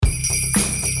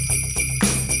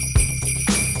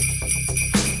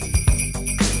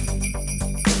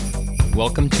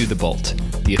Welcome to The Bolt,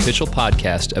 the official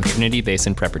podcast of Trinity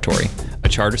Basin Preparatory, a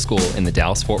charter school in the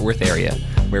Dallas-Fort Worth area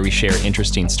where we share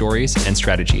interesting stories and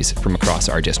strategies from across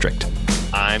our district.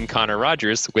 I'm Connor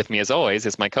Rogers. With me, as always,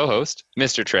 is my co-host,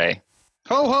 Mr. Trey.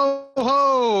 Ho, ho,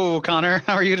 ho, Connor.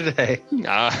 How are you today?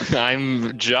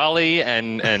 I'm jolly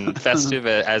and festive,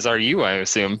 as are you, I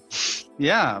assume.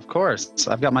 Yeah, of course.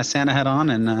 I've got my Santa hat on,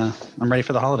 and I'm ready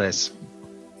for the holidays.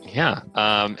 Yeah,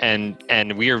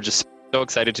 and we are just so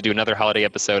excited to do another holiday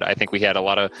episode. I think we had a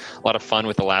lot of fun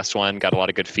with the last one, got a lot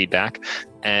of good feedback.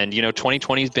 And,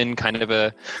 2020 has been kind of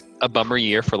a bummer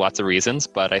year for lots of reasons,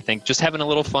 but I think just having a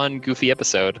little fun, goofy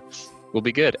episode will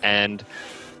be good. And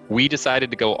we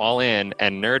decided to go all in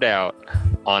and nerd out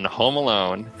on Home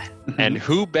Alone. And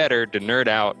who better to nerd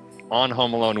out on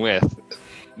Home Alone with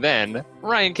than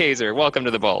Ryan Keser. Welcome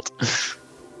to The Bolt.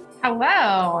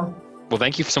 Hello. Well,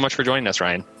 thank you so much for joining us,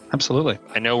 Ryan. Absolutely.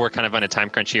 I know we're kind of on a time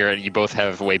crunch here. You both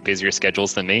have way busier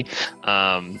schedules than me.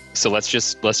 So let's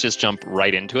just jump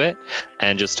right into it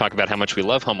and just talk about how much we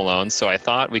love Home Alone. So I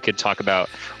thought we could talk about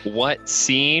what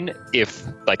scene, if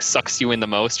like sucks you in the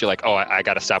most, you're like, oh, I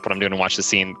got to stop what I'm doing and watch the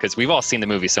scene, because we've all seen the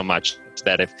movie so much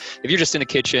that if you're just in a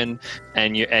kitchen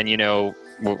and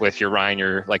if you're Ryan,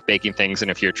 you're like baking things, and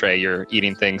if you're Trey, you're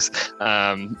eating things,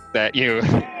 that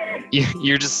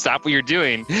you just stop what you're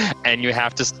doing and you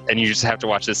just have to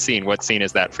watch this scene. What scene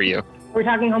is that for you? We're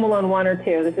talking Home Alone 1 or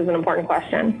 2. This is an important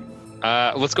question.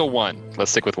 Let's go 1.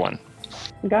 Let's stick with 1.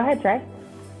 Go ahead, Trey.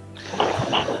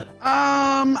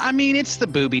 It's the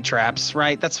booby traps,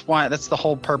 right? That's the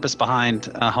whole purpose behind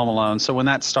Home Alone. So when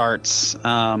that starts,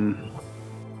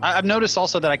 I've noticed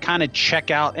also that I kind of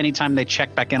check out anytime they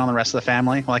check back in on the rest of the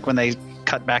family, like when they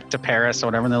cut back to Paris or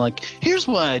whatever, and they're like, here's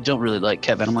why I don't really like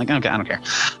Kevin. I'm like, okay, I don't care.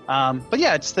 But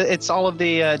yeah, it's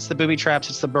the booby traps.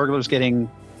 It's the burglars getting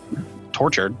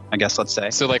tortured, I guess, let's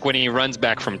say. So like when he runs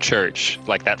back from church,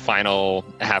 like that final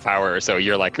half hour or so,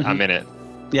 you're like, I'm in it.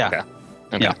 Yeah.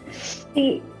 Okay. Yeah.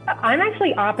 See, I'm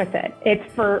actually opposite. It's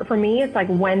for me, it's like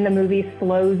when the movie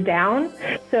slows down.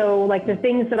 So like the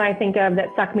things that I think of that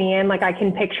suck me in, like I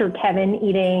can picture Kevin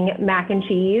eating mac and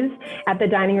cheese at the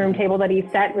dining room table that he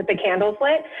set with the candles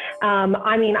lit. I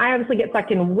obviously get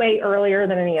sucked in way earlier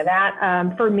than any of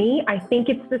that. For me, I think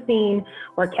it's the scene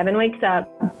where Kevin wakes up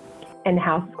and the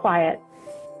house is quiet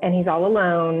and he's all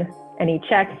alone and he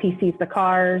checks, he sees the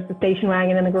cars, the station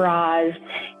wagon in the garage,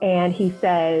 and he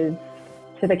says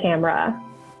to the camera,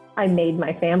 I made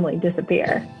my family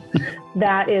disappear.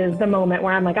 That is the moment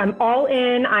where I'm like, I'm all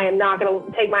in. I am not going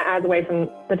to take my eyes away from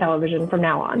the television from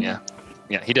now on. Yeah.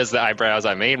 Yeah. He does the eyebrows.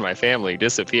 I made my family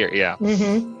disappear. Yeah.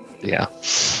 Mm-hmm.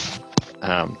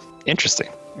 Yeah. Interesting.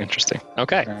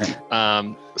 Okay.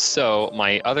 Right. So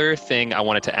my other thing I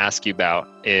wanted to ask you about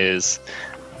is,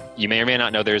 you may or may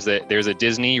not know, there's a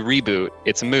Disney reboot.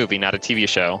 It's a movie, not a TV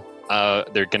show.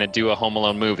 They're going to do a Home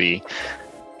Alone movie.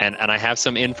 And I have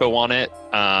some info on it.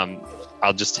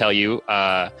 I'll just tell you.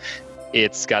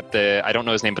 It's got I don't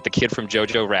know his name, but the kid from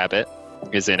Jojo Rabbit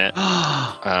is in it.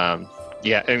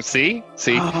 Yeah, and see?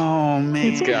 Oh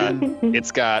man.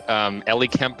 It's got Ellie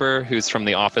Kemper, who's from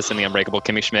The Office and The Unbreakable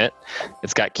Kimmy Schmidt.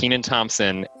 It's got Kenan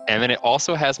Thompson, and then it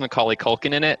also has Macaulay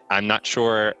Culkin in it. I'm not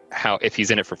sure if he's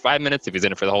in it for 5 minutes, if he's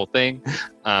in it for the whole thing,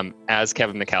 as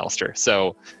Kevin McAllister.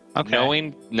 So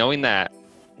knowing that,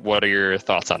 what are your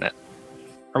thoughts on it?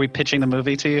 Are we pitching the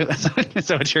movie to you? Is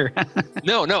that what you're...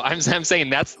 No, I'm saying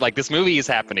that's like, this movie is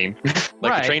happening.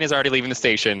 Like right. The train is already leaving the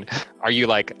station. Are you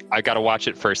like, I got to watch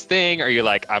it first thing? Are you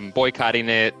like, I'm boycotting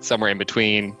it, somewhere in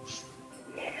between?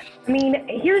 I mean,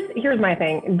 here's my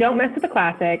thing. Don't mess with the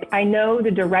classic. I know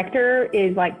the director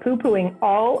is like poo-pooing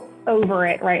all over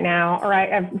it right now. Or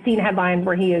I've seen headlines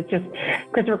where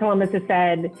Christopher Columbus has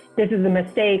said, this is a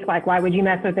mistake. Like, why would you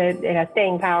mess with it? It has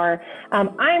staying power.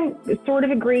 I'm sort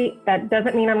of agree. That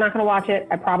doesn't mean I'm not going to watch it.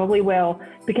 I probably will,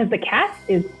 because the cast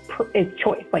is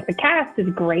choice. Like, the cast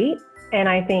is great. And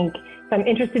I think, so I'm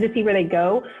interested to see where they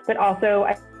go, but also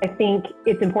I think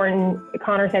it's important.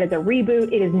 Connor said it's a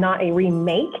reboot. It is not a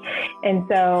remake. And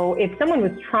so if someone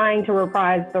was trying to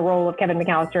reprise the role of Kevin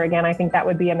McAllister again, I think that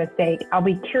would be a mistake. I'll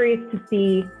be curious to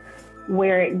see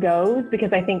where it goes,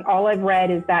 because I think all I've read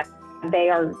is that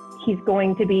he's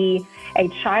going to be a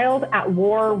child at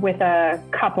war with a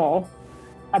couple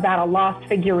about a lost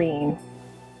figurine.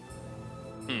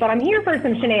 But I'm here for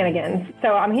some shenanigans.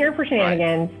 So I'm here for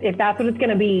shenanigans, if that's what it's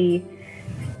going to be.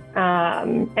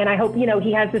 And I hope,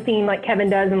 he has the scene like Kevin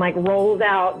does and like rolls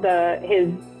out his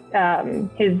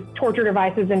torture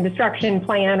devices and destruction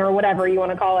plan, or whatever you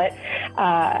want to call it.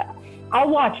 I'll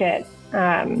watch it.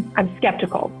 I'm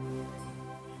skeptical.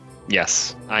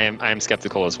 Yes, I am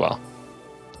skeptical as well.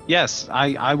 Yes,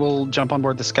 I will jump on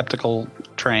board the skeptical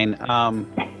train.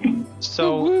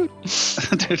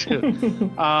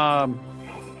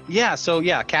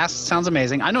 Cast sounds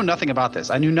amazing. I know nothing about this.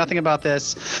 I knew nothing about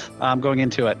this going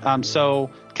into it. So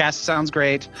cast sounds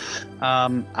great.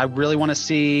 I really want to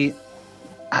see.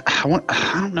 I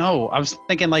don't know. I was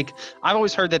thinking like I've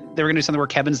always heard that they were gonna do something where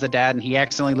Kevin's the dad and he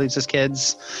accidentally leaves his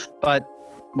kids, but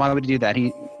why would he do that?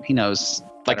 He knows.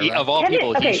 Like better, right? of all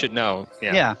people, he should know.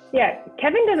 Yeah.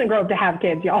 Kevin doesn't grow up to have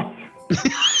kids, y'all.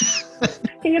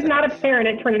 He is not a parent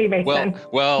at Trinity Basin.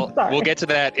 Well, we'll get to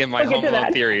that in my Home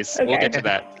Alone theories. Okay. We'll get to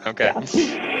that.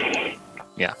 Okay.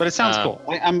 Yeah. But it sounds cool.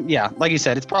 Like you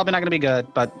said, it's probably not going to be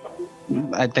good, but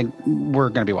I think we're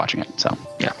going to be watching it. So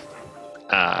yeah.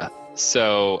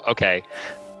 Okay.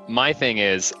 My thing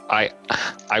is, I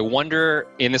wonder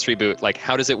in this reboot, like,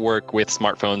 how does it work with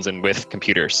smartphones and with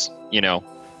computers? You know,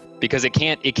 because it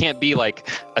can't be like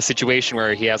a situation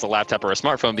where he has a laptop or a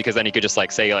smartphone, because then he could just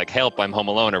like say like, help, I'm home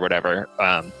alone or whatever.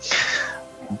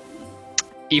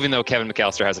 Even though Kevin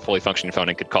McAllister has a fully functioning phone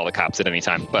and could call the cops at any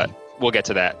time, but we'll get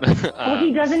to that. Well,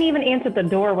 he doesn't even answer the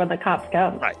door when the cops go.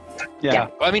 Right. yeah.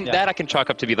 I mean, that I can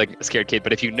chalk up to be like a scared kid,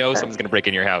 but if you know someone's going to break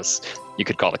in your house, you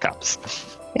could call the cops.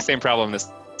 Same problem in this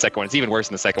second one. It's even worse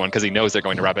in the second one because he knows they're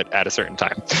going to rob it at a certain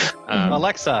time.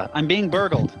 Alexa, I'm being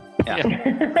burgled. Yeah.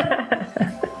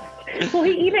 Well,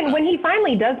 when he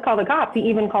finally does call the cops, he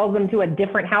even calls them to a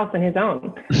different house than his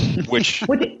own. Which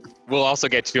we'll also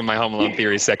get to in my Home Alone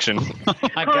theory section.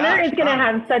 Connor is going to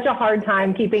have such a hard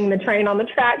time keeping the train on the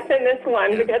tracks in this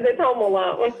one because it's Home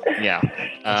Alone. Yeah.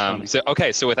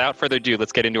 So without further ado,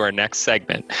 let's get into our next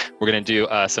segment. We're going to do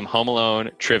some Home Alone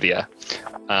trivia.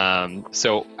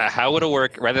 How it'll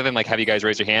work, rather than like have you guys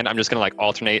raise your hand, I'm just going to like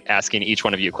alternate asking each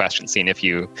one of you a question, seeing if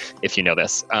you know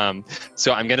this.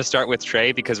 So I'm going to start with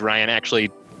Trey because Ryan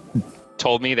actually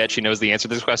told me that she knows the answer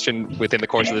to this question within the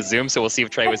course of the Zoom. So we'll see if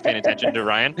Trey was paying attention to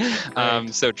Ryan.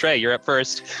 So Trey, you're up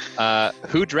first.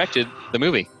 Who directed the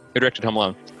movie? Who directed Home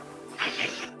Alone?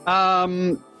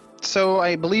 So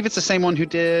I believe it's the same one who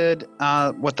did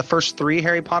the first 3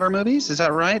 Harry Potter movies. Is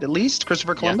that right? At least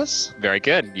Christopher Columbus. Yeah. Very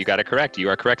good. You got it correct. You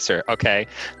are correct, sir. Okay.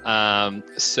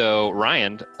 So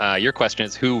Ryan, your question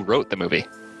is, who wrote the movie?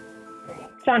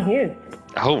 John Hughes.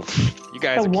 Oh, you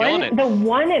guys are killing it. The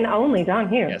one and only John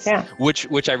Hughes. Yes. Yeah.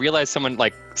 Which I realized someone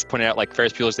like pointed out, like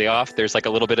Ferris Bueller's Day Off. There's like a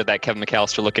little bit of that Kevin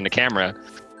McAllister look in the camera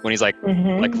when he's like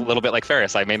like a little bit like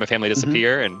Ferris. I made my family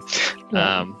disappear and.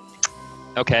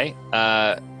 Okay.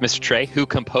 Mr. Trey, who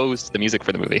composed the music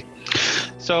for the movie?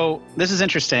 So this is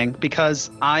interesting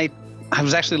because I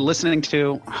was actually listening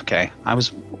to. Okay, I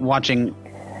was watching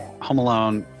Home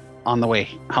Alone on the way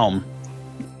home.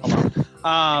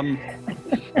 And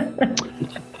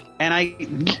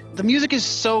the music is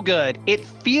so good. It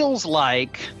feels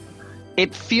like a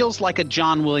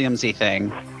John Williams-y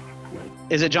thing.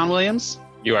 Is it John Williams?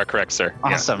 You are correct, sir.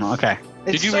 Awesome. Yeah. Okay.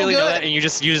 Did you really know that, and you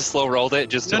just slow rolled it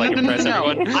just to impress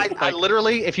everyone? I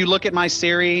literally, if you look at my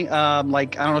Siri, I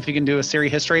don't know if you can do a Siri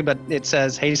history, but it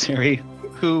says, "Hey Siri,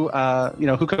 who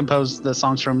composed the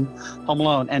songs from Home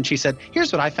Alone?" And she said,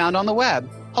 "Here's what I found on the web: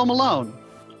 Home Alone,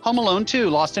 Home Alone 2,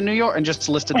 Lost in New York," and just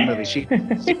listed the movie. She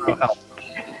helped.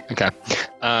 Okay.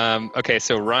 Okay.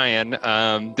 So Ryan,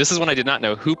 this is one I did not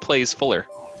know. Who plays Fuller?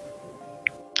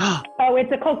 Oh,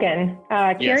 it's a Culkin.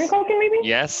 Kieran Culkin, maybe?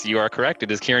 Yes, you are correct. It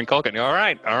is Kieran Culkin. All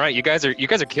right. You guys are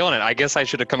killing it. I guess I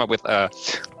should have come up with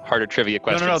harder trivia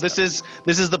questions. No. This is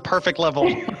the perfect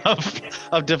level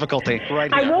of difficulty.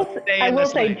 Right. I will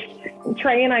say,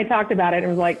 Trey and I talked about it. And it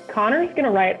was like, Connor's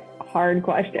gonna write hard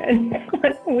questions.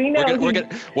 We know.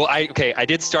 I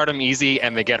did start them easy,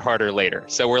 and they get harder later.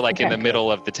 So we're like in the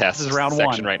middle of the test this is round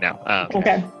section 1 right now.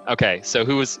 Okay. Okay. So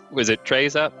was it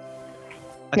Trey's up?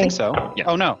 I think so. Yeah.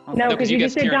 Oh, no. No, because you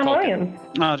just said John Williams.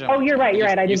 Oh, you're right.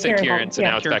 I did you said Kieran, so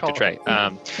now it's back to Trey.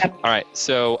 All right.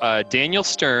 So Daniel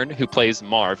Stern, who plays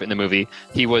Marv in the movie,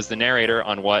 he was the narrator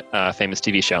on what famous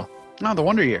TV show? Oh, The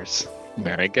Wonder Years.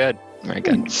 Very good.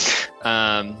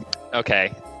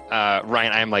 Okay.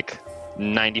 Ryan, I am like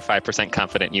 95%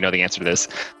 confident you know the answer to this.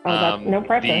 That's no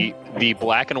pressure. The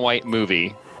black and white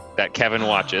movie that Kevin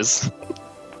watches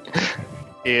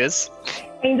is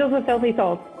Angels with Filthy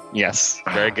Souls. Yes,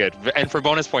 very good. And for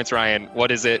bonus points, Ryan, what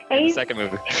is it in the second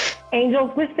movie? Angels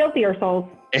with Filthier Souls.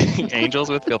 Angels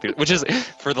with Filthier, which is,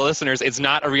 for the listeners, it's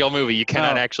not a real movie. You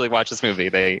cannot actually watch this movie.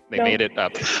 They made it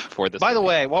up for this. By the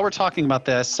way, while we're talking about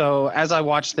this, so as I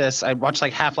watched this, I watched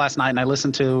like half last night, and I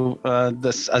listened to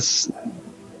this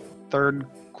third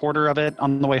quarter of it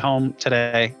on the way home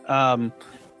today. The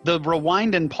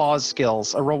rewind and pause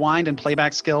skills, rewind and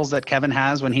playback skills that Kevin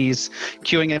has when he's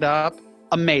queuing it up.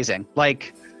 amazing.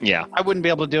 Like, Yeah. I wouldn't be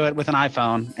able to do it with an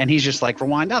iPhone. And he's just like,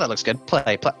 rewind. Oh, that looks good.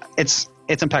 Play. It's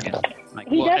impeccable. Like,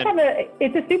 He does have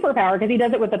it's a superpower because he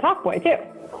does it with the Talk Boy too.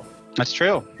 that's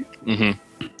true.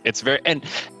 Mm-hmm. It's very and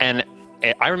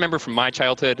I remember from my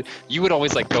childhood, you would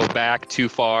always like go back too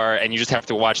far, and you just have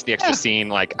to watch the extra scene.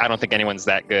 Like, I don't think anyone's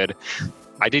that good.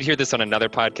 I did hear this on another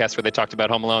podcast where they talked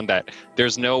about Home Alone, that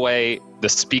there's no way the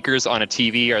speakers on a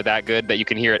TV are that good that you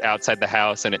can hear it outside the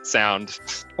house and it sound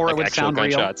Or like it would actual sound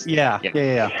gunshots. real.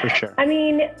 Yeah, for sure. I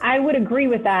mean, I would agree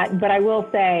with that, but I will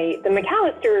say the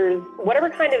McAllisters, whatever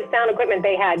kind of sound equipment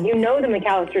they had, the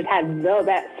McAllisters had the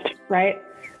best, right?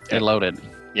 They're loaded.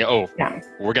 Yeah. Yeah.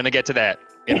 We're gonna get to that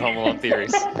in Home Alone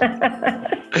theories.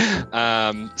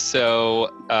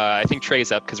 I think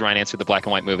Trey's up because Ryan answered the black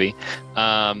and white movie.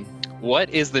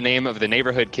 What is the name of the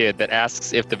neighborhood kid that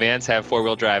asks if the vans have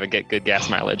 4-wheel drive and get good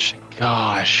gas mileage?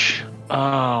 Gosh.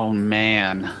 Oh,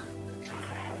 man.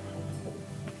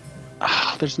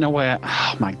 Oh, there's no way.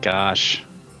 Oh, my gosh.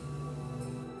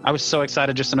 I was so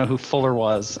excited just to know who Fuller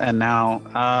was. And now,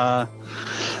 I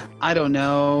don't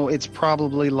know. It's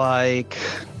probably like,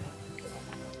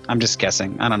 I'm just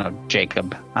guessing. I don't know.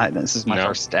 Jacob. This is my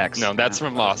first X. No, that's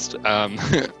from Lost.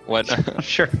 What?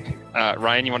 Sure.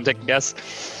 Ryan, you want to take a guess?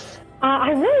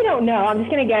 I really don't know. I'm just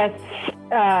going to guess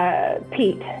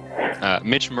Pete.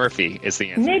 Mitch Murphy is the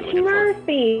answer. Mitch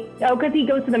Murphy. Oh, because he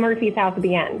goes to the Murphy's house at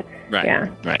the end. Right. Yeah.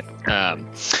 Right.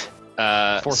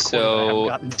 Fourth quarter I haven't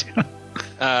gotten to.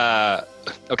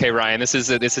 Okay, Ryan. This is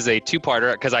a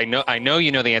two-parter because I know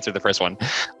you know the answer to the first one.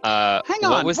 Hang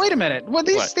on. Wait a minute. Well,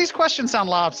 these questions sound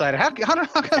lopsided. How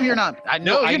come you're not? I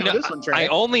know this one, Trey. I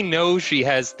only know she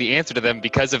has the answer to them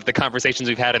because of the conversations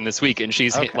we've had in this week, and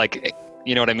she's like,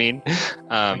 you know what I mean?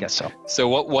 I guess so. So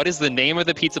what is the name of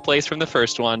the pizza place from the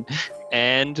first one,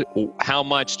 and how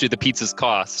much do the pizzas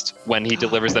cost when he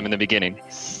delivers them in the beginning?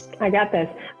 I got this.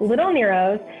 Little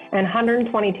Nero's and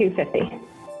 $122.50.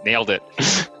 Nailed it.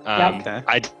 Okay.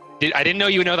 I didn't know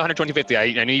you would know the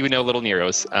 120.50. I knew you would know Little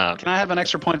Nero's. Can I have an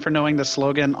extra point for knowing the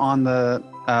slogan on the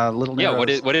Little Nero's?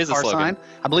 Yeah, what is the slogan? Sign?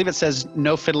 I believe it says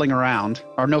 "No fiddling around"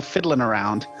 or "No fiddling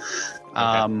around."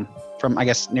 From I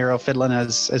guess Nero fiddling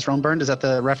as Rome burned. Is that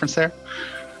the reference there?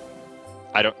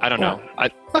 I don't know.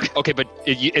 Okay, but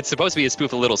it's supposed to be a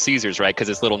spoof of Little Caesars, right? Because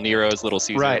it's Little Nero's, Little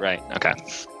Caesar, right? Okay,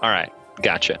 all right,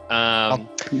 gotcha.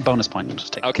 Bonus point. We'll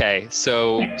just take. Okay,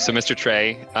 so Mr.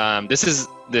 Trey, this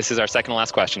is our second to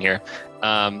last question here.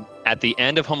 At the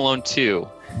end of Home Alone 2,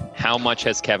 how much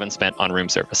has Kevin spent on room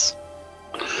service?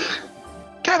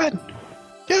 Kevin,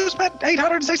 you spent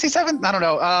 $867. I don't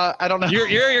know. I don't know.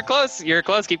 You're close. You're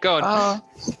close. Keep going. On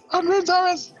room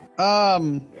service.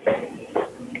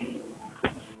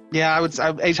 Yeah, I would.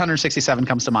 867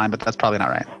 comes to mind, but that's probably not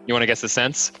right. You want to guess the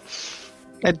cents?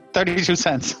 At 32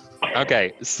 cents.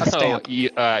 Okay, so you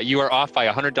are off by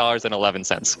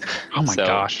 $100.11. Oh my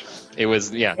gosh! It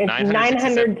was It's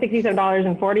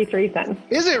 $967.43.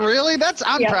 Is it really?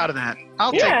 I'm proud of that.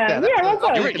 I'll take that.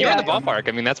 Yeah, you're in the ballpark.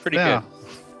 I mean, that's pretty good.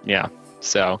 Yeah.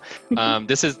 So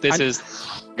this is.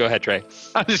 Go ahead, Trey.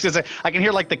 I was just gonna say I can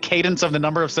hear like the cadence of the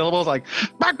number of syllables, like So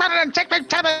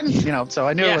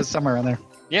I knew it was somewhere in there.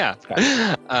 Yeah.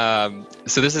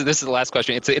 So this is the last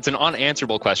question. It's an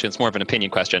unanswerable question. It's more of an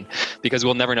opinion question because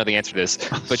we'll never know the answer to this.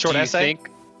 But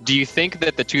do you think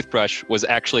that the toothbrush was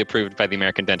actually approved by the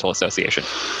American Dental Association?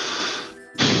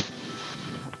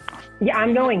 Yeah,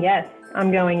 I'm going yes.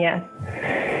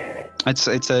 It's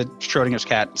a Schrodinger's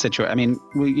cat situation. I mean,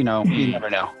 you never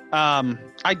know.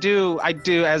 I do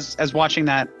as watching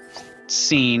that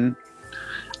scene.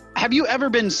 Have you ever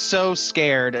been so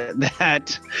scared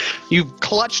that you've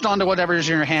clutched onto whatever's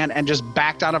in your hand and just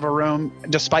backed out of a room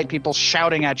despite people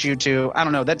shouting at you to, I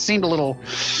don't know, that seemed a little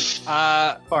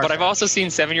but I've also seen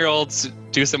 7-year-olds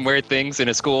do some weird things in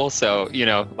a school. So,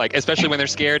 like, especially when they're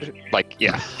scared, like,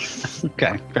 yeah.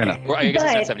 Okay, fair enough. Well, I guess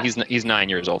it's not 7. He's 9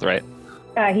 years old, right?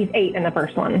 He's 8 in the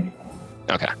first one.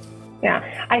 Okay.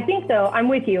 Yeah, I think though, I'm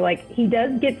with you. Like, he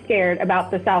does get scared about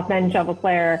the South Bend shovel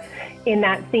player in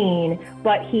that scene,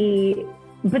 but then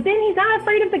he's not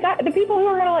afraid of the people who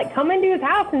are gonna like come into his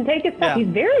house and take his stuff. Yeah. He's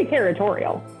very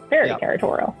territorial.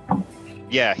 Territorial.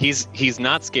 Yeah, he's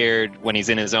not scared when he's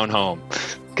in his own home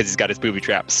because he's got his booby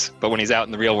traps. But when he's out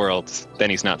in the real world,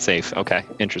 then he's not safe. Okay,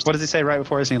 interesting. What does he say right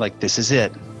before? Isn't he like, "This is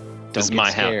it. This is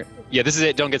my house. Yeah, this is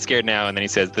it. Don't get scared now." And then he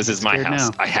says, "This is my house.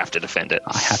 Now. I have to defend it.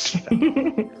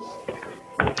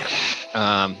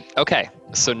 Okay,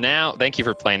 so now thank you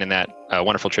for playing in that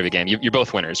wonderful trivia game. You're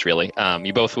both winners, really.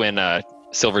 You both win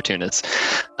silver tunas.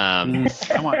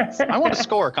 I want to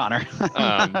score, Connor.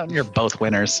 You're both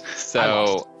winners.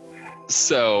 So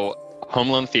Home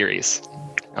Alone theories.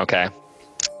 Okay.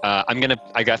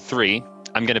 I got 3.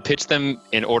 I'm gonna pitch them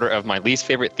in order of my least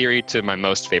favorite theory to my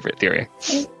most favorite theory.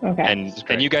 Okay.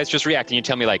 And you guys just react and you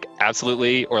tell me like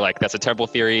absolutely or like that's a terrible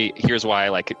theory. Here's why.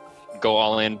 Like, go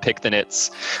all in, pick the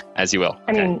nits, as you will.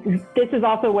 I mean, this is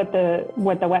also what the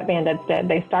Wet Bandits did.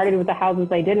 They started with the houses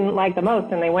they didn't like the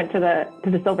most, and they went to the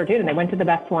Silver Tooth, and they went to the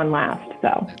best one last.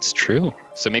 So that's true.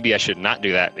 So maybe I should not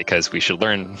do that because we should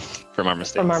learn from our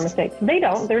mistakes. They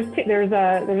don't. There's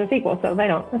a sequel, so they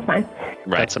don't. That's fine.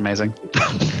 Right. That's amazing.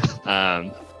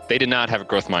 They did not have a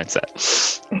growth mindset.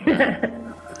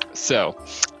 So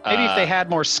maybe if they had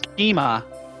more schema.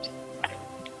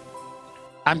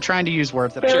 I'm trying to use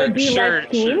words that there would be less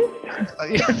schemes.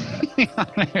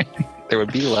 There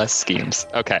would be less schemes.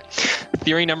 Okay.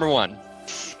 Theory number 1.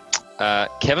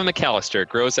 Kevin McAllister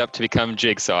grows up to become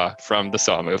Jigsaw from the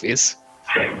Saw movies.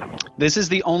 This is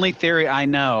the only theory I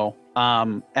know,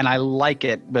 and I like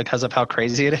it because of how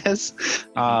crazy it is.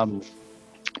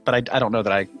 But I don't know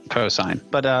that I co-sign.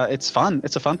 But it's fun.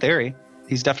 It's a fun theory.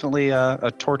 He's definitely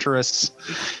a torturous,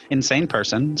 insane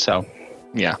person. So,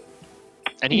 yeah.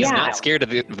 And he's not scared of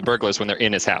the burglars when they're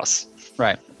in his house.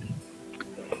 Right.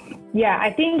 Yeah,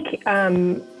 I think, he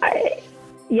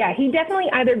definitely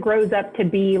either grows up to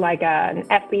be like an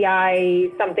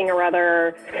FBI something or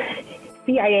other,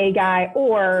 CIA guy,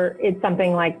 or it's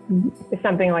something like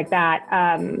that.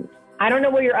 I don't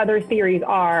know what your other theories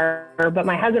are, but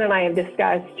my husband and I have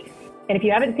discussed, and if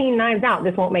you haven't seen Knives Out,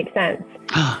 this won't make sense.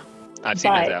 I've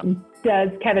seen Knives Out.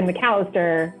 Does Kevin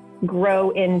McAllister grow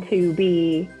into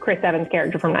be Chris Evans'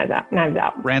 character from Knives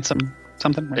Out? Ransom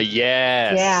something? Right?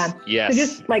 Yes. Yeah. Yes. So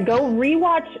just like go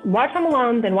watch Home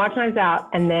Alone, then watch Knives Out,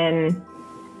 and then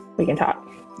we can talk.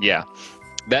 Yeah.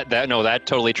 That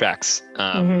totally tracks.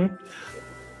 I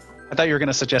thought you were going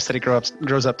to suggest that he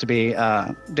grows up to be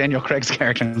Daniel Craig's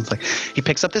character. And it's like he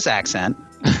picks up this accent.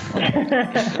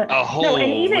 A hole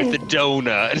with the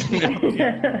donut.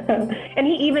 And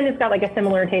he even has got like a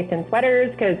similar taste in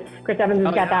sweaters because Chris Evans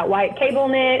has got that white cable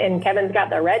knit and Kevin's got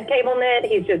the red cable knit.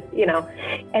 He's just,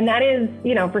 and that is,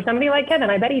 for somebody like Kevin,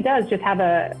 I bet he does just have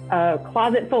a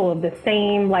closet full of the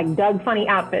same like Doug Funny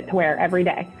outfit to wear every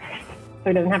day.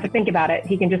 So he doesn't have to think about it.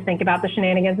 He can just think about the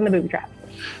shenanigans and the booby traps.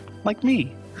 Like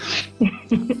me.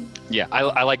 Yeah,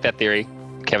 I like that theory.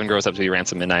 Kevin grows up to be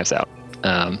Ransom in Knives Out.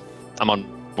 I'm on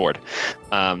board.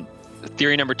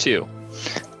 Theory number 2.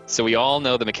 So we all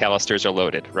know the McAllisters are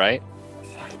loaded, right?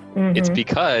 Mm-hmm. It's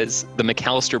because the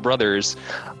McAllister brothers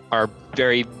are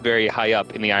very, very high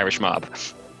up in the Irish mob.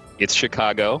 It's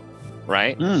Chicago,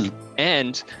 right? Mm.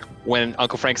 And when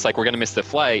Uncle Frank's like, we're going to miss the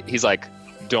flight, he's like,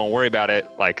 don't worry about it.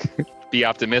 Like, be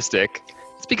optimistic.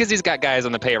 It's because he's got guys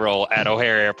on the payroll at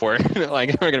O'Hare Airport.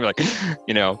 Like, we're going to be like,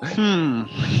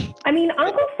 I mean,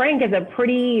 Uncle Frank is a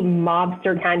pretty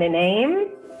mobster kind of name.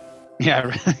 Yeah,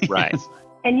 really. Right.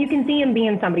 And you can see him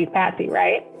being somebody's patsy,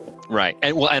 right? Right.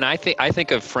 And I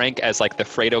think of Frank as like the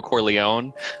Fredo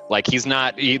Corleone. Like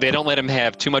they don't let him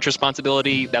have too much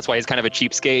responsibility. That's why he's kind of a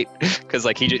cheapskate. Because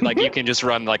like you can just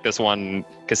run like this one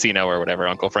casino or whatever,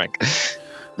 Uncle Frank.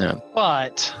 Yeah.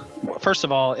 But first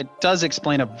of all, it does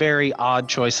explain a very odd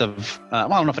choice of, I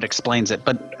don't know if it explains it,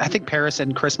 but I think Paris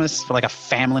and Christmas for like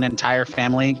an entire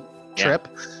family trip.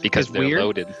 Because they're weird,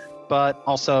 loaded. But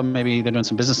also maybe they're doing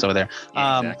some business over there.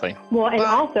 Yeah, exactly. Well, and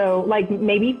also like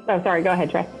maybe, sorry, go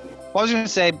ahead, Trey. Well, I was going to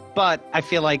say, but I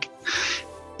feel like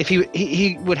if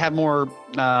he would have more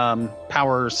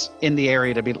powers in the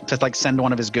area to like send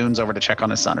one of his goons over to check on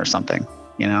his son or something,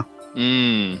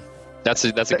 That's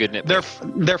a good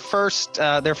nitpick. Their first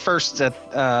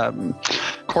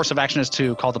course of action is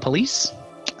to call the police.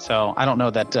 So I don't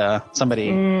know that somebody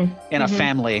in a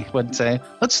family would say,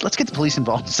 let's get the police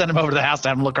involved, send them over to the house to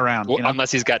have them look around. Well,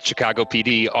 unless he's got Chicago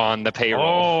PD on the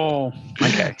payroll. Oh,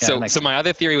 okay. Yeah, so my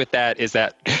other theory with that is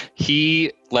that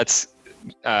he lets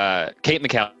Kate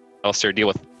McAllister deal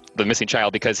with the missing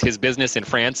child because his business in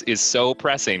France is so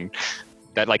pressing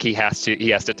that like he has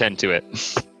to tend to it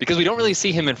because we don't really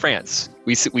see him in France.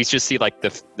 We just see like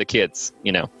the kids,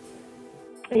 Yeah,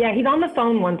 he's on the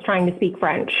phone once trying to speak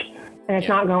French, and it's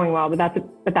not going well. But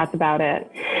that's about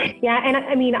it. Yeah, and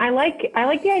I mean, I like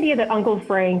the idea that Uncle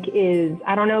Frank is.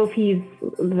 I don't know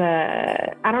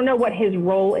what his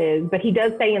role is, but he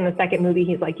does say in the second movie,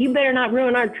 he's like, "You better not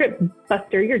ruin our trip,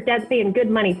 Buster. Your dad's paying good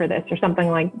money for this," or something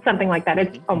like that.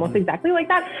 It's almost exactly like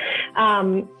that,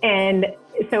 and.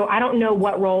 So I don't know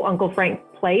what role Uncle Frank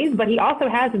plays, but he also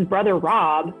has his brother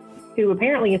Rob, who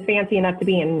apparently is fancy enough to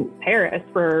be in Paris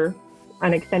for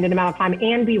an extended amount of time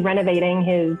and be renovating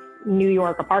his New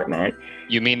York apartment.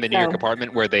 You mean the New York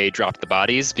apartment where they dropped the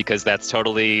bodies? Because that's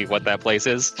totally what that place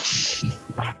is.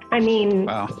 I mean,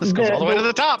 wow, this goes all the way to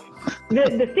the top.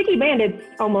 The sticky bandits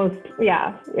almost,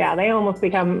 yeah, they almost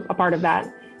become a part of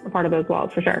those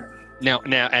walls for sure. Now,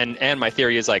 and my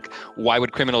theory is like, why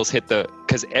would criminals hit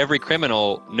because every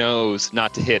criminal knows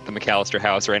not to hit the McAllister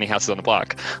house or any houses on the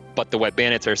block, but the wet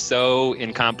bandits are so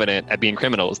incompetent at being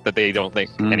criminals that they don't think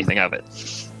anything of it.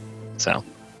 So,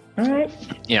 all right.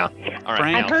 Yeah. All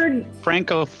right. I've heard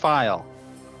Francophile.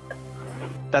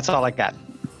 That's all I got.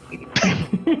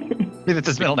 Maybe it's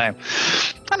his middle name.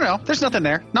 I don't know. There's nothing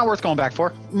there. Not worth going back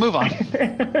for. Move on.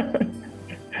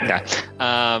 Okay.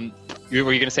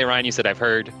 Were you going to say, Ryan? You said I've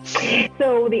heard.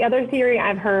 So the other theory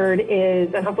I've heard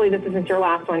is, and hopefully this isn't your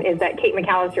last one, is that Kate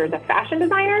McAllister is a fashion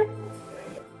designer.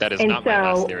 That is not my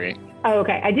last theory. Oh,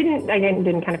 okay. I didn't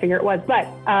kind of figure it was, but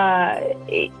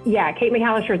yeah, Kate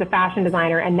McAllister is a fashion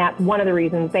designer, and that's one of the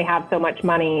reasons they have so much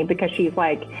money, because she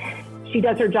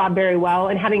does her job very well.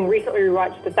 And having recently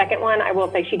rewatched the second one, I will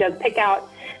say she does pick out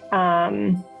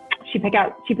she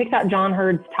picks out John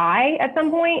Hurd's tie at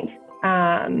some point.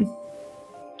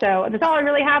 So that's all I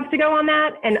really have to go on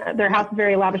that. And their house is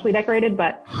very lavishly decorated,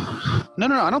 but no,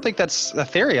 I don't think that's a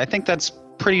theory. I think that's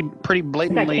pretty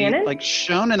blatantly like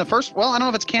shown in the first. Well, I don't know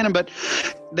if it's canon, but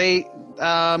they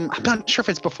I'm not sure if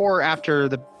it's before or after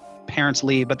the parents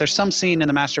leave, but there's some scene in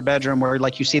the master bedroom where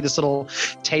like you see this little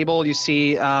table, you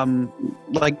see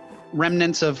like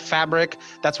remnants of fabric.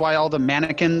 That's why all the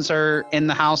mannequins are in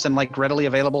the house and like readily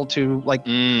available to like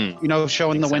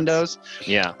show in the windows.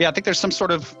 Yeah, I think there's some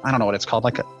sort of, I don't know what it's called,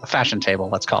 like a fashion table,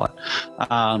 let's call it.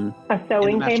 A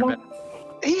sewing table.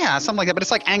 Yeah, something like that, but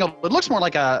it's like angled. It looks more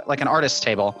like an artist's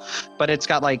table, but it's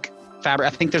got like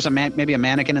fabric. I think there's maybe a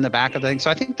mannequin in the back of the thing,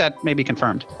 so I think that may be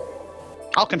confirmed.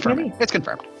 I'll confirm it. It's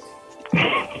confirmed.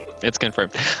 It's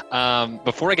confirmed.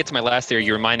 Before I get to my last theory,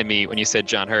 you reminded me when you said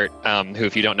John Hurt, who,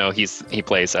 if you don't know, he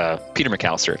plays Peter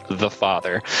McAllister, the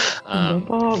father.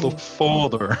 The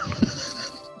father.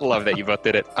 Love that you both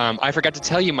did it. I forgot to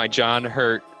tell you my John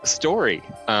Hurt story.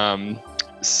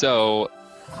 So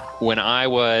when I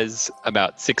was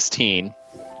about 16,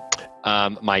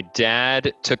 my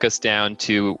dad took us down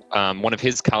to one of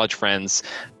his college friends.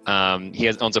 He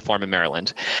owns a farm in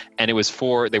Maryland, and it was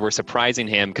they were surprising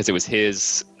him because it was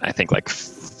his, I think, like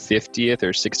 50th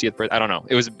or 60th birthday. I don't know.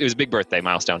 It was a big birthday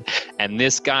milestone. And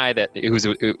this guy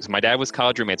my dad was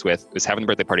college roommates with, was having the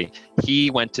birthday party. He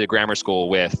went to grammar school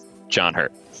with John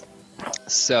Hurt.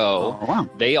 So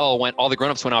they all the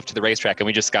grown-ups went off to the racetrack, and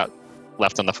we just got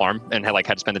left on the farm and had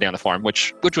to spend the day on the farm,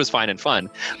 which was fine and fun.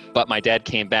 But my dad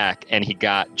came back and he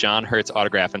got John Hurt's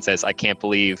autograph and says, "I can't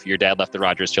believe your dad left the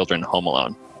Rogers children home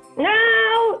alone."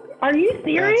 No, are you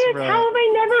serious? Right. How have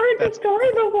I never heard this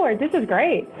story before? This is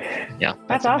great. Yeah,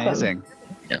 that's awesome. Amazing.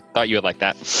 Yeah, thought you would like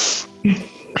that.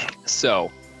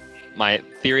 So, my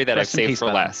theory that I've saved for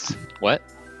last. What?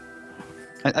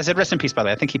 I said rest in peace, by the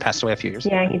way. I think he passed away a few years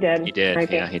ago. Yeah, he did. He did. Right,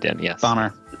 yeah, he did. Yes.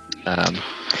 Bummer.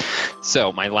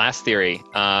 So my last theory,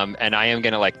 and I am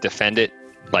gonna defend it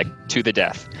to the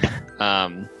death.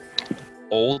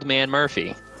 Old Man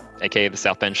Murphy, aka the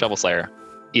South Bend Shovel Slayer,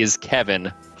 is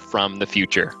Kevin from the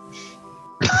future.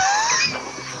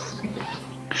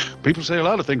 People say a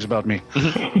lot of things about me.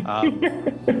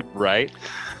 Right?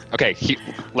 Okay,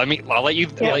 I'll let you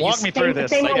walk me through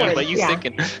this. Let you sink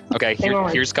in. Okay,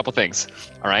 here's a couple things.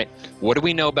 All right, what do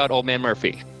we know about Old Man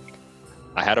Murphy?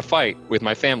 I had a fight with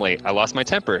my family. I lost my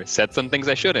temper. Said some things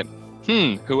I shouldn't.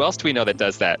 Who else do we know that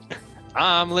does that?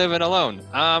 I'm living alone.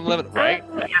 Right?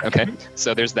 Okay,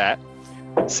 so there's that.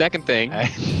 Second thing,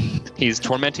 he's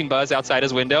tormenting Buzz outside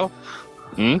his window.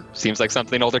 Seems like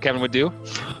something older Kevin would do.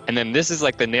 And then this is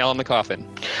the nail in the coffin.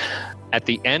 At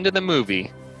the end of the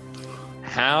movie,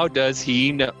 how does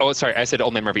he know? Oh, sorry, I said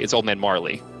Old Man Murphy. It's Old Man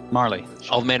Marley.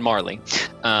 Old Man Marley.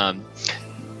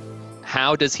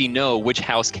 How does he know which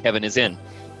house Kevin is in?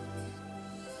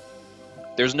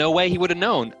 There's no way he would have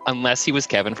known unless he was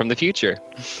Kevin from the future.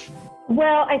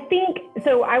 Well, I think,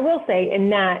 so I will say in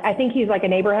that, I think he's like a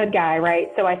neighborhood guy, right?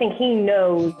 So I think he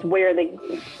knows where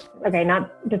okay,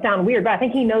 not to sound weird, but I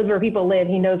think he knows where people live.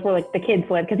 He knows where the kids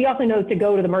live, because he also knows to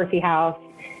go to the Murphy house,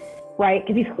 right?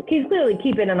 Because he's clearly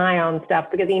keeping an eye on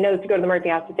stuff, because he knows to go to the Murphy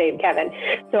house to save Kevin.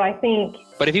 So I think...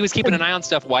 But if he was keeping an eye on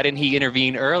stuff, why didn't he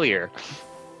intervene earlier?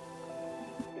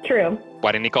 True.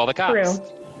 Why didn't he call the cops?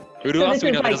 True. Who else do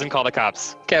we know that doesn't call the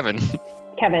cops? Kevin.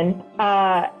 And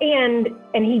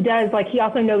he does, he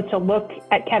also knows to look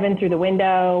at Kevin through the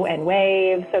window and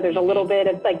wave. So there's a little bit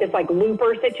of this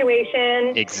looper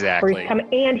situation. Exactly.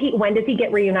 When does he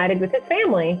get reunited with his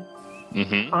family?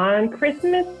 On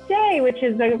Christmas Day, which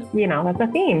is that's a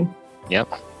theme. Yep.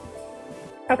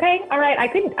 Okay. All right. I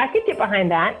could get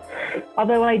behind that.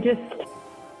 Although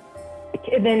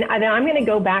then I'm going to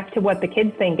go back to what the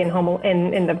kids think in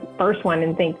the first one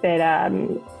and think that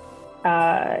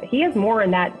he has more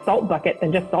in that salt bucket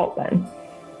than just salt then.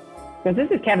 Because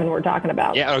this is Kevin we're talking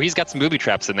about. Yeah, he's got some booby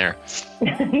traps in there.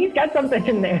 He's got something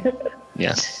in there.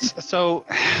 Yes. So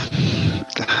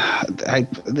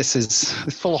this is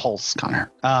full of holes,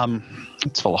 Connor.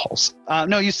 It's full of holes.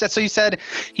 No, you said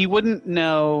he wouldn't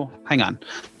know. Hang on.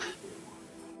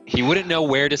 He wouldn't know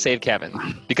where to save Kevin,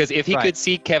 because if he could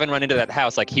see Kevin run into that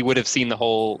house, like he would have seen the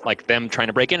whole, like them trying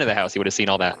to break into the house. He would have seen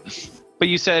all that. But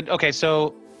you said, okay,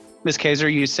 so Ms.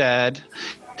 Keser, you said,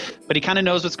 but he kind of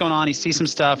knows what's going on. He sees some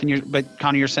stuff, but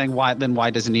Connor, you're saying why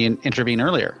doesn't he intervene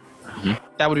earlier? Mm-hmm.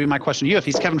 That would be my question to you. If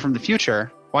he's Kevin from the future,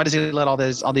 why does he let all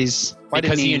these?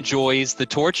 Because he enjoys the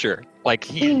torture. Like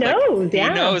he knows, He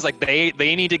knows, like they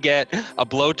need to get a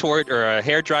blowtorch or a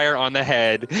hairdryer on the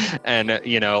head, and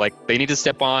like they need to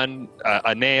step on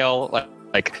a nail,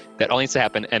 like that all needs to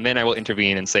happen, and then I will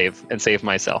intervene and save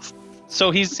myself. So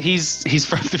he's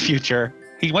from the future.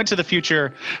 He went to the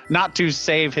future not to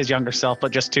save his younger self,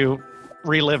 but just to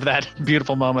relive that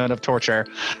beautiful moment of torture,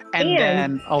 and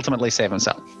then ultimately save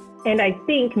himself. And I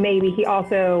think maybe he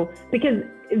also, because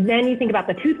then you think about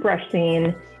the toothbrush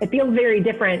scene, it feels very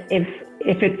different if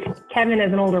it's Kevin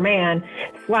as an older man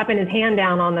slapping his hand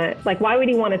down on why would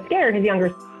he want to scare his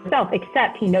younger self,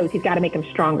 except he knows he's got to make him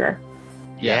stronger.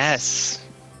 Yes.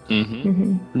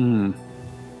 Mm-hmm. Mm-hmm.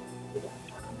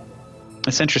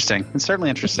 It's interesting. It's certainly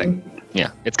interesting.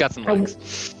 Yeah, it's got some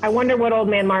legs. I wonder what old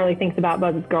man Marley thinks about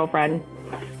Buzz's girlfriend.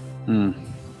 Mm.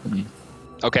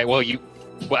 Okay, well,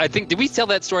 I think, did we tell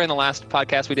that story in the last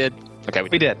podcast we did? Okay,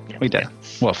 we did. We did.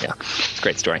 Well, yeah, it's a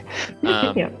great story.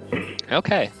 Yeah.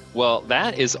 Okay, well,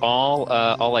 that is all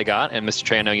I got. And Mr.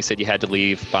 Trey, I know you said you had to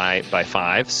leave by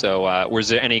 5. So, was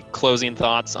there any closing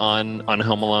thoughts on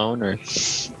Home Alone, or?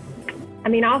 I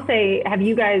mean, I'll say, have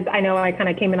you guys? I know I kind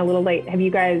of came in a little late. Have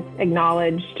you guys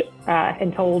acknowledged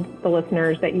and told the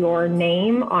listeners that your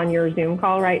name on your Zoom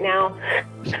call right now,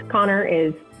 Connor,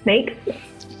 is Snakes?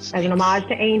 As an homage to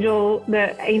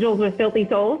the angels with filthy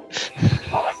souls.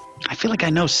 I feel like I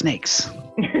know snakes.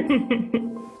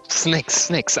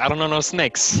 Snakes. I don't know no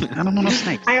snakes. I don't know no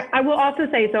snakes. I will also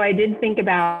say, so I did think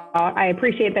about, I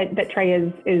appreciate that Trey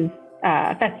is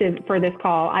festive for this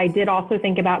call. I did also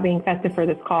think about being festive for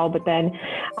this call, but then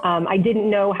I didn't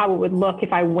know how it would look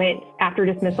if I went after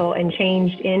dismissal and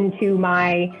changed into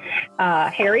my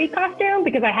Harry costume,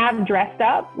 because I have dressed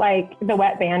up like the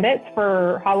Wet Bandits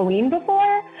for Halloween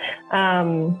before.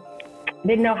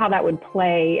 Didn't know how that would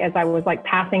play as I was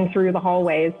passing through the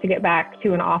hallways to get back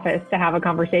to an office to have a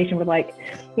conversation with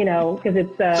because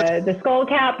it's the skull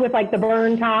cap with the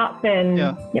burn top and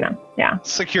yeah.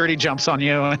 Security jumps on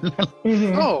you.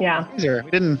 Mm-hmm. Oh, yeah. We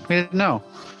didn't know.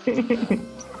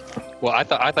 Well, I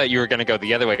thought you were going to go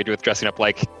the other way with dressing up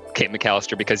like Kate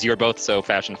McAllister, because you're both so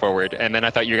fashion forward. And then I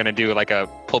thought you were going to do a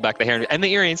pull back the hair and the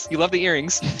earrings. You love the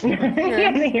earrings.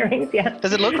 Yeah, the earrings, yeah.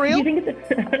 Does it look real? Do you think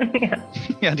it's yeah.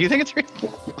 Yeah, do you think it's real?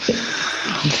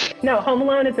 No, Home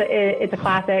Alone, it's a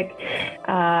classic.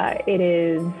 It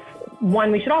is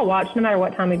one we should all watch no matter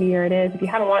what time of year it is. If you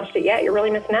haven't watched it yet, you're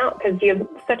really missing out, because you have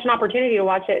such an opportunity to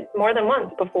watch it more than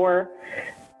once before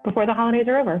the holidays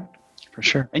are over. For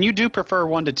sure. And you do prefer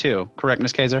 1 to 2, correct,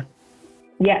 Ms. Keser?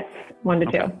 Yes, 1 to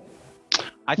 2.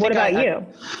 What about you?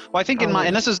 Well, I think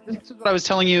and this is what I was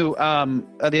telling you the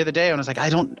other day, when I was like, I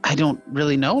don't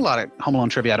really know a lot of Home Alone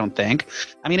trivia, I don't think.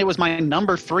 I mean, it was my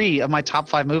number 3 of my top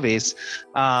 5 movies,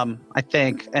 I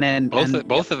think. And then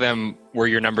both of them were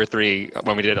your number 3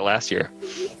 when we did it last year.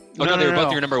 Oh, no, they were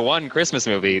both your number 1 Christmas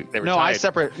movie. They were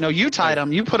tied. No, you tied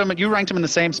them. You put them. You ranked them in the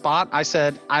same spot. I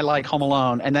said I like Home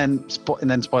Alone, and then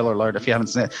spoiler alert if you haven't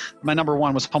seen it, my number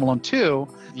 1 was Home Alone 2.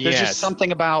 There's just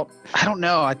something about, I don't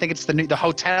know. I think it's the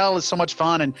hotel is so much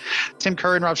fun, and Tim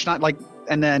Curry and Rob Schneider,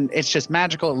 and then it's just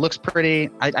magical. It looks pretty.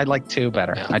 I like 2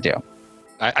 better. Yeah. I do.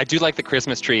 I do like the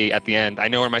Christmas tree at the end. I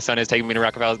know where my son is taking me to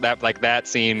Rockefeller. That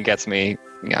scene gets me.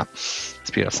 Yeah, it's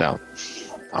beautiful. So.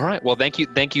 All right. Well, thank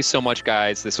you so much,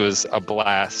 guys. This was a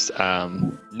blast.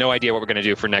 No idea what we're going to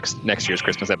do for next year's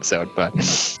Christmas episode, but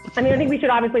I mean, I think we should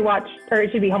obviously watch, or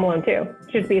it should be Home Alone 2. It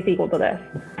should be a sequel to this.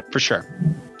 For sure.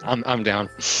 I'm down.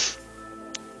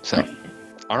 So,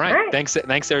 all right. Thanks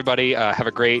everybody. Have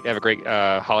a great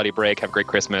holiday break. Have a great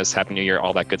Christmas. Happy New Year.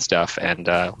 All that good stuff. And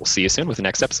we'll see you soon with the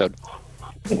next episode.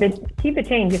 Keep the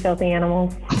change, you filthy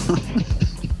animals.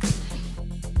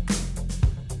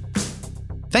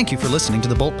 Thank you for listening to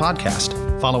the Bolt Podcast.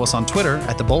 Follow us on Twitter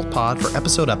at The Bolt Pod for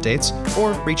episode updates,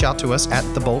 or reach out to us at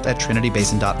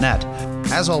thebolt@trinitybasin.net.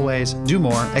 As always, do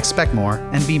more, expect more,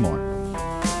 and be more.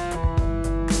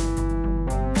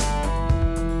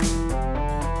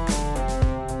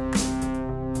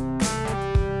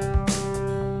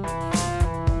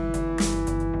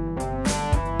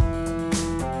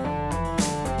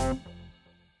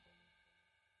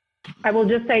 I will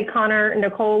just say, Connor,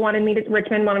 Richmond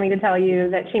wanted me to tell you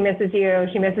that she misses you.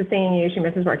 She misses seeing you. She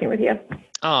misses working with you.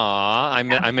 Aw,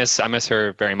 I miss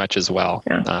her very much as well.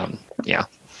 Yeah.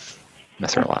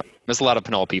 Miss her a lot. Miss a lot of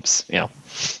Pinole peeps. Yeah.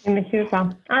 I miss you as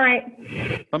well. All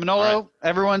right. But Manolo,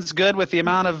 everyone's good with the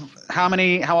amount of how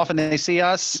often they see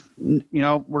us.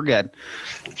 We're good.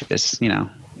 Just,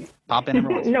 pop in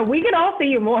every once. No, we could all see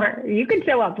you more. You could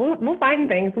show up. We'll find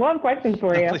things. We'll have questions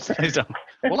for you. Please don't.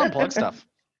 We'll unplug stuff.